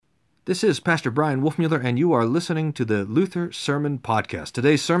This is Pastor Brian Wolfmueller, and you are listening to the Luther Sermon Podcast.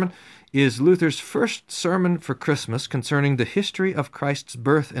 Today's sermon is Luther's first sermon for Christmas concerning the history of Christ's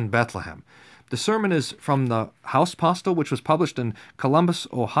birth in Bethlehem. The sermon is from the Hauspostil, which was published in Columbus,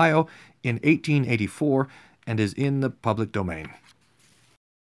 Ohio in 1884 and is in the public domain.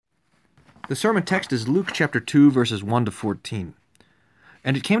 The sermon text is Luke chapter 2, verses 1 to 14.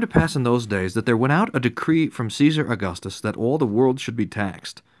 And it came to pass in those days that there went out a decree from Caesar Augustus that all the world should be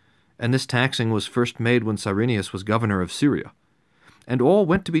taxed. And this taxing was first made when Cyrenius was governor of Syria. And all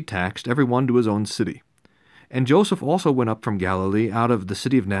went to be taxed, every one to his own city. And Joseph also went up from Galilee out of the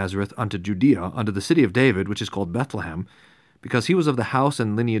city of Nazareth unto Judea, unto the city of David, which is called Bethlehem, because he was of the house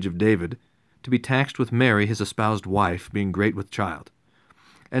and lineage of David, to be taxed with Mary his espoused wife, being great with child.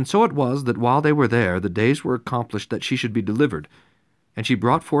 And so it was that while they were there, the days were accomplished that she should be delivered. And she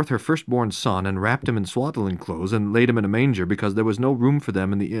brought forth her firstborn son, and wrapped him in swaddling clothes, and laid him in a manger, because there was no room for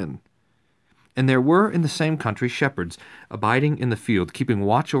them in the inn. And there were in the same country shepherds, abiding in the field, keeping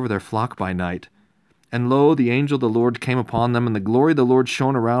watch over their flock by night. And lo, the angel of the Lord came upon them, and the glory of the Lord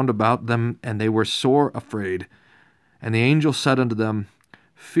shone around about them, and they were sore afraid. And the angel said unto them,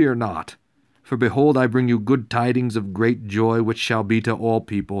 Fear not, for behold, I bring you good tidings of great joy, which shall be to all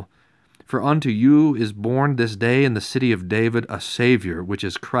people. For unto you is born this day in the city of David a Saviour, which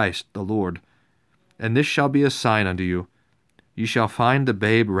is Christ the Lord. And this shall be a sign unto you. Ye shall find the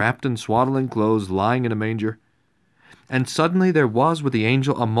babe wrapped in swaddling clothes, lying in a manger. And suddenly there was with the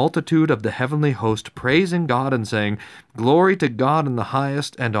angel a multitude of the heavenly host, praising God and saying, Glory to God in the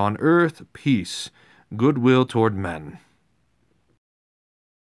highest, and on earth peace, goodwill toward men.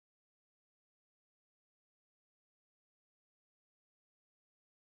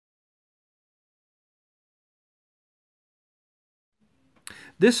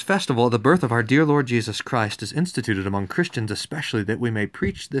 This festival of the birth of our dear Lord Jesus Christ is instituted among Christians especially that we may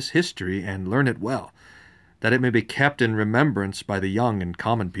preach this history and learn it well, that it may be kept in remembrance by the young and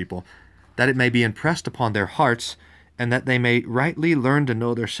common people, that it may be impressed upon their hearts, and that they may rightly learn to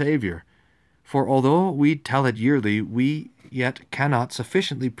know their Savior. For although we tell it yearly, we yet cannot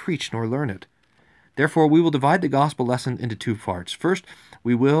sufficiently preach nor learn it. Therefore we will divide the gospel lesson into two parts. First,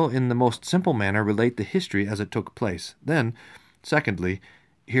 we will in the most simple manner relate the history as it took place. Then, secondly,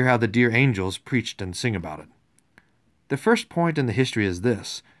 hear how the dear angels preached and sing about it. The first point in the history is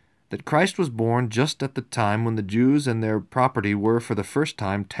this, that Christ was born just at the time when the Jews and their property were for the first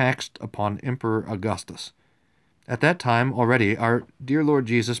time taxed upon Emperor Augustus. At that time already our dear Lord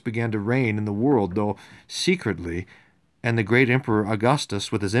Jesus began to reign in the world, though secretly, and the great Emperor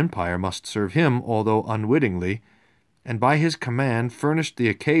Augustus with his empire must serve him, although unwittingly, and by his command furnished the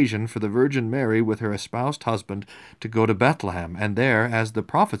occasion for the Virgin Mary with her espoused husband to go to Bethlehem, and there, as the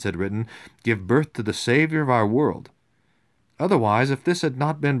prophets had written, give birth to the Savior of our world. Otherwise, if this had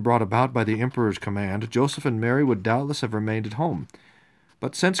not been brought about by the emperor's command, Joseph and Mary would doubtless have remained at home.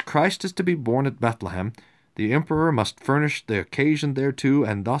 But since Christ is to be born at Bethlehem, the emperor must furnish the occasion thereto,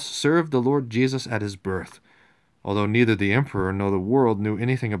 and thus serve the Lord Jesus at his birth, although neither the emperor nor the world knew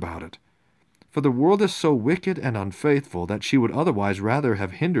anything about it. For the world is so wicked and unfaithful that she would otherwise rather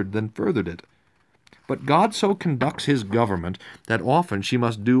have hindered than furthered it. But God so conducts his government that often she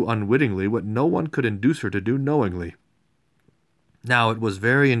must do unwittingly what no one could induce her to do knowingly. Now it was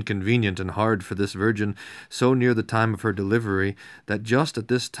very inconvenient and hard for this virgin, so near the time of her delivery, that just at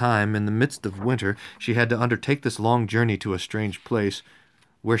this time, in the midst of winter, she had to undertake this long journey to a strange place,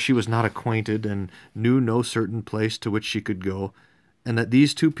 where she was not acquainted, and knew no certain place to which she could go, and that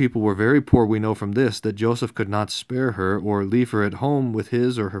these two people were very poor. We know from this that Joseph could not spare her, or leave her at home with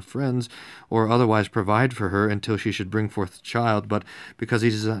his or her friends, or otherwise provide for her until she should bring forth the child, but because he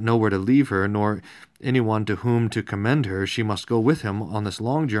does not know where to leave her, nor anyone to whom to commend her, she must go with him on this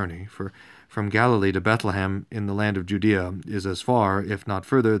long journey, for from Galilee to Bethlehem in the land of Judea is as far, if not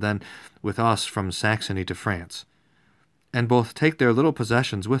further, than with us from Saxony to France. And both take their little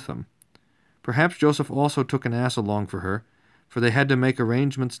possessions with them. Perhaps Joseph also took an ass along for her, for they had to make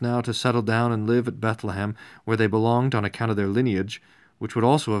arrangements now to settle down and live at Bethlehem, where they belonged on account of their lineage, which would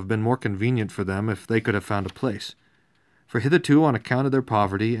also have been more convenient for them if they could have found a place. For hitherto, on account of their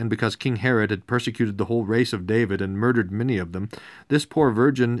poverty, and because King Herod had persecuted the whole race of David and murdered many of them, this poor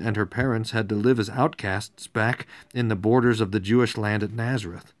virgin and her parents had to live as outcasts back in the borders of the Jewish land at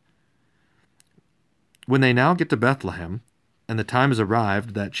Nazareth. When they now get to Bethlehem, and the time is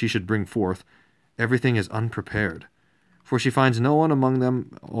arrived that she should bring forth, everything is unprepared. For she finds no one among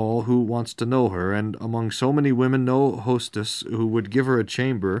them all who wants to know her, and among so many women no hostess who would give her a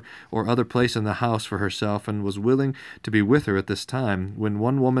chamber or other place in the house for herself, and was willing to be with her at this time, when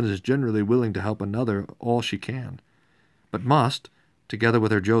one woman is generally willing to help another all she can, but must, together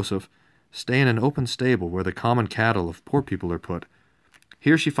with her Joseph, stay in an open stable where the common cattle of poor people are put.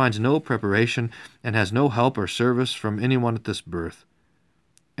 Here she finds no preparation, and has no help or service from anyone at this birth.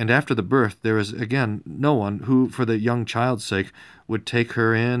 And after the birth there is again no one who, for the young child's sake, would take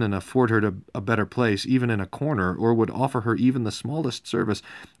her in and afford her a better place, even in a corner, or would offer her even the smallest service,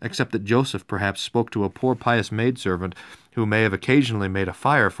 except that Joseph perhaps spoke to a poor pious maidservant, who may have occasionally made a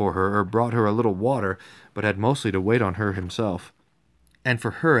fire for her, or brought her a little water, but had mostly to wait on her himself. And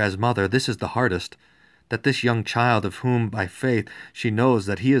for her as mother this is the hardest, that this young child, of whom by faith she knows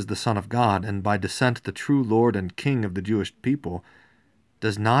that he is the Son of God, and by descent the true Lord and King of the Jewish people,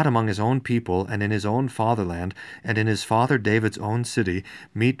 does not among his own people, and in his own fatherland, and in his father David's own city,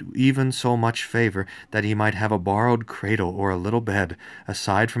 meet even so much favor that he might have a borrowed cradle or a little bed,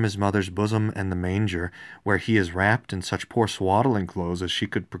 aside from his mother's bosom and the manger, where he is wrapped in such poor swaddling clothes as she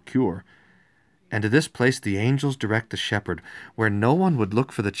could procure. And to this place the angels direct the shepherd, where no one would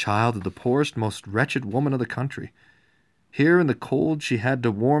look for the child of the poorest, most wretched woman of the country. Here in the cold she had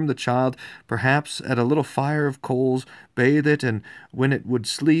to warm the child, perhaps at a little fire of coals, bathe it, and when it would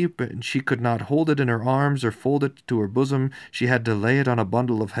sleep, and she could not hold it in her arms or fold it to her bosom, she had to lay it on a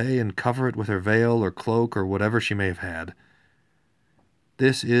bundle of hay and cover it with her veil or cloak or whatever she may have had.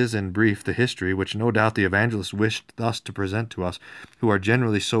 This is, in brief, the history which no doubt the evangelist wished thus to present to us, who are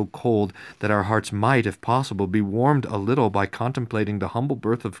generally so cold that our hearts might, if possible, be warmed a little by contemplating the humble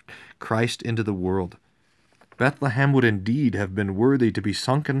birth of Christ into the world. Bethlehem would indeed have been worthy to be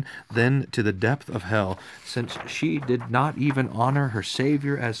sunken then to the depth of hell, since she did not even honor her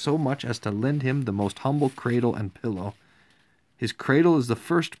Savior as so much as to lend him the most humble cradle and pillow. His cradle is the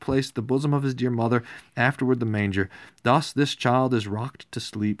first place the bosom of his dear mother, afterward the manger. Thus this child is rocked to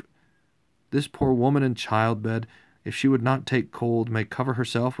sleep. This poor woman in childbed, if she would not take cold, may cover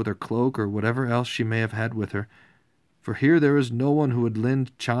herself with her cloak or whatever else she may have had with her. For here there is no one who would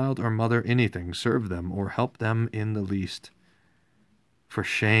lend child or mother anything, serve them, or help them in the least. For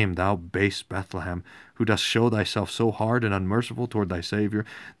shame, thou base Bethlehem, who dost show thyself so hard and unmerciful toward thy Saviour,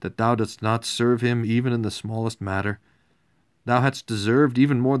 that thou dost not serve him even in the smallest matter. Thou hadst deserved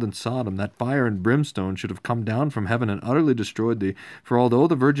even more than Sodom, that fire and brimstone should have come down from heaven and utterly destroyed thee. For although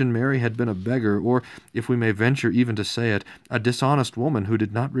the Virgin Mary had been a beggar, or, if we may venture even to say it, a dishonest woman who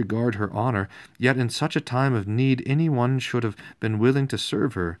did not regard her honor, yet in such a time of need any one should have been willing to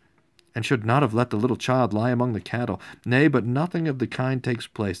serve her, and should not have let the little child lie among the cattle. Nay, but nothing of the kind takes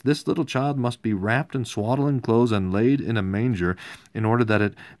place. This little child must be wrapped in swaddling clothes and laid in a manger, in order that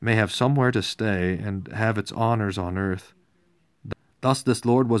it may have somewhere to stay, and have its honors on earth. Thus this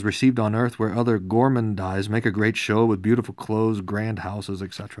Lord was received on earth, where other gormandize make a great show with beautiful clothes, grand houses,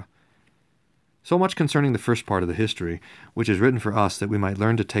 etc. So much concerning the first part of the history, which is written for us that we might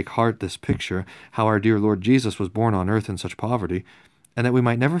learn to take heart this picture, how our dear Lord Jesus was born on earth in such poverty, and that we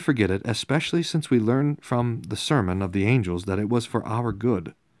might never forget it, especially since we learn from the sermon of the angels that it was for our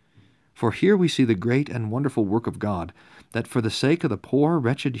good. For here we see the great and wonderful work of God, that for the sake of the poor,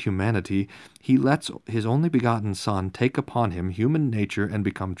 wretched humanity, he lets his only begotten Son take upon him human nature and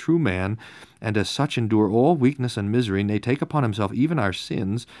become true man, and as such endure all weakness and misery, nay, take upon himself even our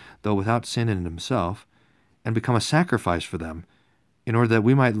sins, though without sin in himself, and become a sacrifice for them, in order that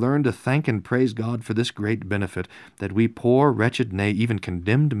we might learn to thank and praise God for this great benefit, that we poor, wretched, nay, even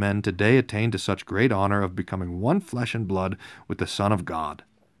condemned men today attain to such great honor of becoming one flesh and blood with the Son of God.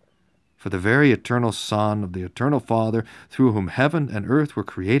 For the very eternal Son of the eternal Father, through whom heaven and earth were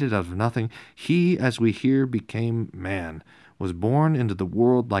created out of nothing, he, as we hear, became man, was born into the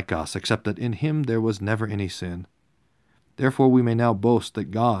world like us, except that in him there was never any sin. Therefore we may now boast that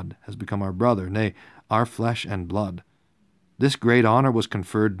God has become our brother, nay, our flesh and blood. This great honor was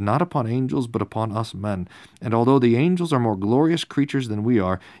conferred not upon angels, but upon us men. And although the angels are more glorious creatures than we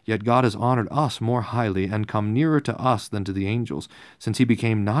are, yet God has honored us more highly, and come nearer to us than to the angels, since he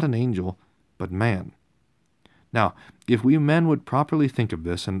became not an angel, but man. Now, if we men would properly think of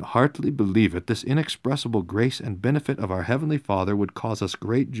this, and heartily believe it, this inexpressible grace and benefit of our Heavenly Father would cause us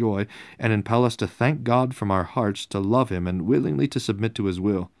great joy, and impel us to thank God from our hearts, to love him, and willingly to submit to his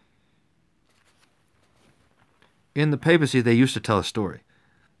will. In the papacy they used to tell a story.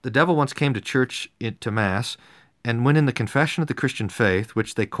 The devil once came to church to Mass, and when in the confession of the Christian faith,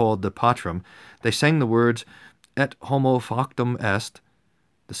 which they called the Patrum, they sang the words, Et homo factum est,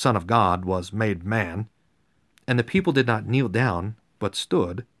 the Son of God was made man, and the people did not kneel down, but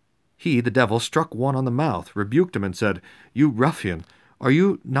stood, he, the devil, struck one on the mouth, rebuked him, and said, You ruffian, are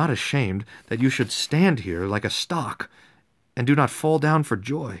you not ashamed that you should stand here like a stock, and do not fall down for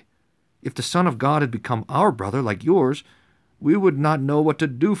joy? If the Son of God had become our brother like yours, we would not know what to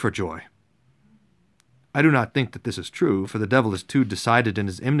do for joy. I do not think that this is true, for the devil is too decided in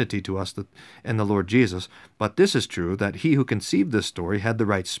his enmity to us and the Lord Jesus. But this is true, that he who conceived this story had the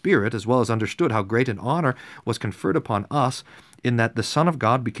right spirit, as well as understood how great an honor was conferred upon us, in that the Son of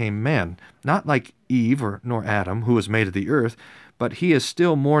God became man, not like Eve nor Adam, who was made of the earth, but he is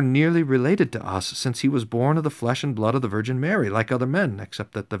still more nearly related to us, since he was born of the flesh and blood of the Virgin Mary, like other men,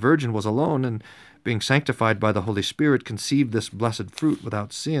 except that the Virgin was alone, and being sanctified by the Holy Spirit, conceived this blessed fruit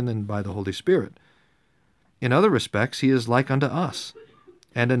without sin and by the Holy Spirit. In other respects, he is like unto us,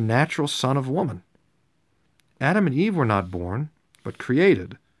 and a natural son of woman. Adam and Eve were not born, but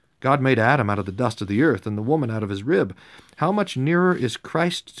created. God made Adam out of the dust of the earth, and the woman out of his rib. How much nearer is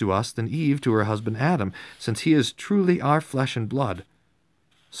Christ to us than Eve to her husband Adam, since he is truly our flesh and blood?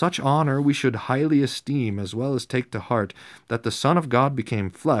 Such honor we should highly esteem, as well as take to heart, that the Son of God became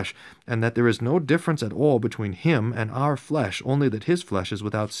flesh, and that there is no difference at all between him and our flesh, only that his flesh is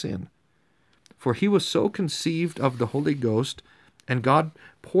without sin. For he was so conceived of the Holy Ghost, and God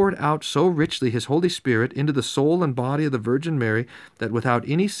poured out so richly his Holy Spirit into the soul and body of the Virgin Mary, that without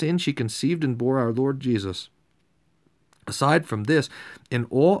any sin she conceived and bore our Lord Jesus. Aside from this, in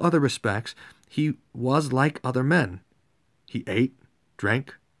all other respects, he was like other men. He ate,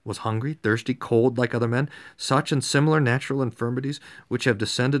 drank, was hungry, thirsty, cold like other men. Such and similar natural infirmities, which have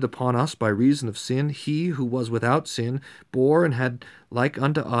descended upon us by reason of sin, he who was without sin bore, and had like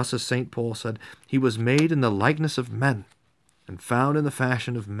unto us, as St. Paul said, he was made in the likeness of men, and found in the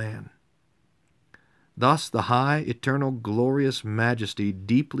fashion of man. Thus the high, eternal, glorious Majesty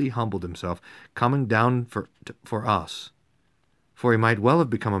deeply humbled himself, coming down for us. For he might well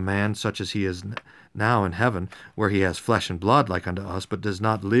have become a man such as he is now in heaven, where he has flesh and blood like unto us, but does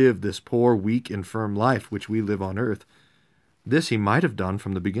not live this poor, weak, infirm life which we live on earth. This he might have done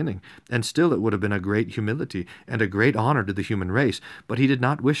from the beginning, and still it would have been a great humility and a great honor to the human race, but he did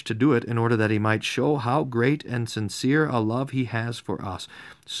not wish to do it in order that he might show how great and sincere a love he has for us,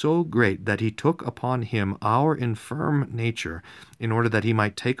 so great that he took upon him our infirm nature, in order that he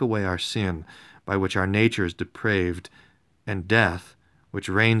might take away our sin, by which our nature is depraved, and death, which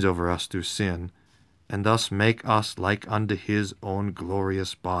reigns over us through sin, and thus make us like unto his own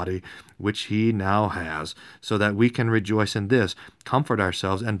glorious body, which he now has, so that we can rejoice in this, comfort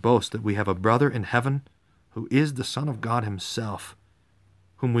ourselves, and boast that we have a brother in heaven, who is the Son of God himself,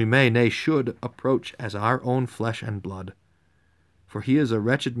 whom we may, nay, should, approach as our own flesh and blood. For he is a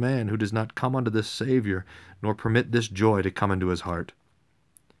wretched man who does not come unto this Saviour, nor permit this joy to come into his heart.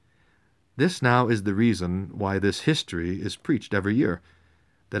 This now is the reason why this history is preached every year,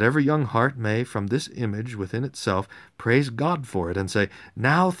 that every young heart may, from this image within itself, praise God for it, and say,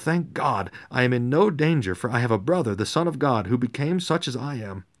 Now, thank God, I am in no danger, for I have a brother, the Son of God, who became such as I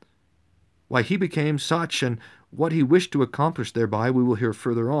am. Why he became such, and what he wished to accomplish thereby, we will hear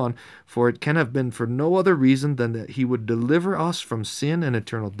further on, for it can have been for no other reason than that he would deliver us from sin and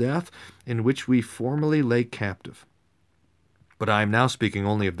eternal death, in which we formerly lay captive. But I am now speaking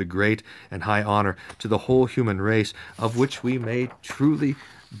only of the great and high honor to the whole human race, of which we may truly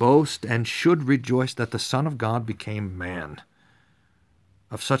boast and should rejoice, that the Son of God became man.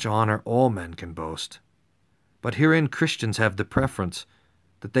 Of such honor all men can boast. But herein Christians have the preference,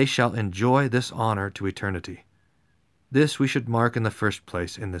 that they shall enjoy this honor to eternity. This we should mark in the first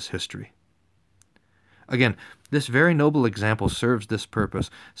place in this history. Again, this very noble example serves this purpose,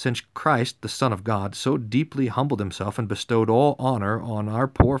 since Christ, the Son of God, so deeply humbled himself and bestowed all honor on our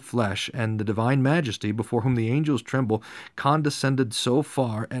poor flesh, and the divine Majesty, before whom the angels tremble, condescended so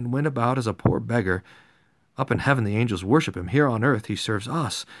far, and went about as a poor beggar. Up in heaven the angels worship him. Here on earth he serves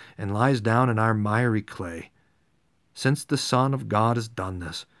us, and lies down in our miry clay. Since the Son of God has done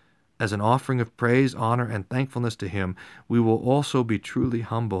this, as an offering of praise, honor, and thankfulness to him, we will also be truly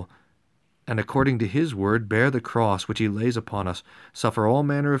humble, and according to his word bear the cross which he lays upon us, suffer all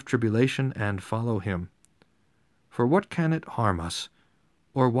manner of tribulation, and follow him. For what can it harm us,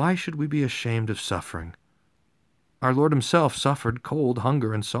 or why should we be ashamed of suffering? Our Lord himself suffered cold,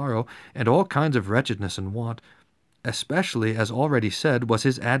 hunger, and sorrow, and all kinds of wretchedness and want, especially, as already said, was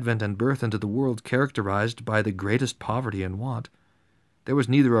his advent and birth into the world characterized by the greatest poverty and want. There was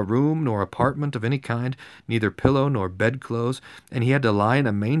neither a room nor apartment of any kind, neither pillow nor bedclothes, and he had to lie in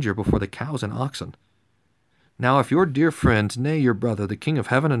a manger before the cows and oxen. Now if your dear friend, nay, your brother, the King of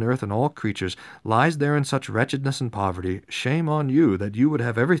heaven and earth and all creatures, lies there in such wretchedness and poverty, shame on you, that you would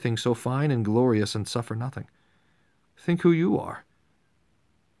have everything so fine and glorious and suffer nothing. Think who you are.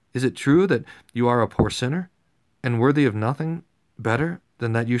 Is it true that you are a poor sinner, and worthy of nothing better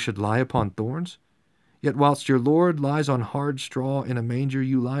than that you should lie upon thorns? Yet whilst your Lord lies on hard straw in a manger,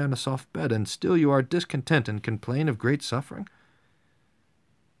 you lie on a soft bed, and still you are discontent and complain of great suffering?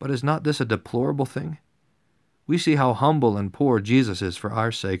 But is not this a deplorable thing? We see how humble and poor Jesus is for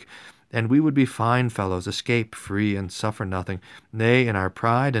our sake, and we would be fine fellows, escape free and suffer nothing. Nay, in our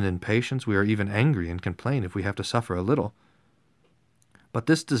pride and impatience we are even angry and complain if we have to suffer a little. But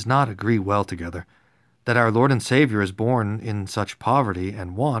this does not agree well together, that our Lord and Savior is born in such poverty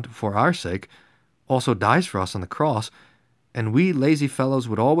and want for our sake, also dies for us on the cross, and we lazy fellows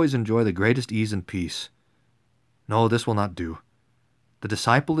would always enjoy the greatest ease and peace. No, this will not do. The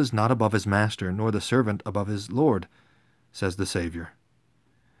disciple is not above his master, nor the servant above his Lord, says the Savior.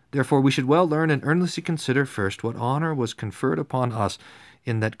 Therefore we should well learn and earnestly consider first what honor was conferred upon us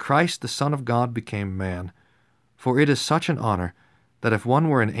in that Christ the Son of God became man. For it is such an honor that if one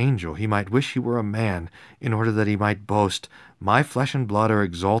were an angel, he might wish he were a man, in order that he might boast, My flesh and blood are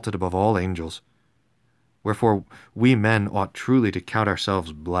exalted above all angels. Wherefore we men ought truly to count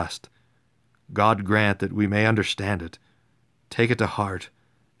ourselves blessed. God grant that we may understand it, take it to heart,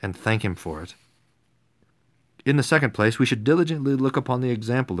 and thank him for it. In the second place, we should diligently look upon the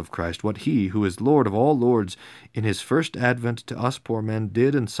example of Christ, what he, who is Lord of all lords, in his first advent to us poor men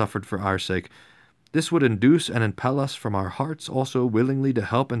did and suffered for our sake. This would induce and impel us from our hearts also willingly to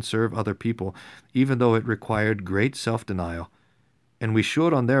help and serve other people, even though it required great self-denial, and we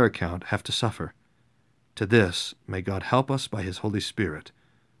should on their account have to suffer. To this may God help us by his Holy Spirit,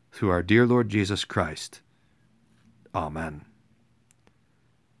 through our dear Lord Jesus Christ. Amen.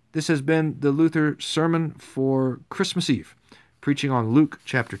 This has been the Luther Sermon for Christmas Eve, preaching on Luke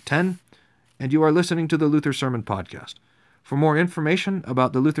chapter 10, and you are listening to the Luther Sermon Podcast. For more information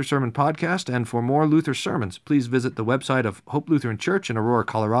about the Luther Sermon Podcast and for more Luther sermons, please visit the website of Hope Lutheran Church in Aurora,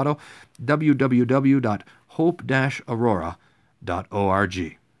 Colorado,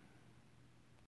 www.hope-aurora.org.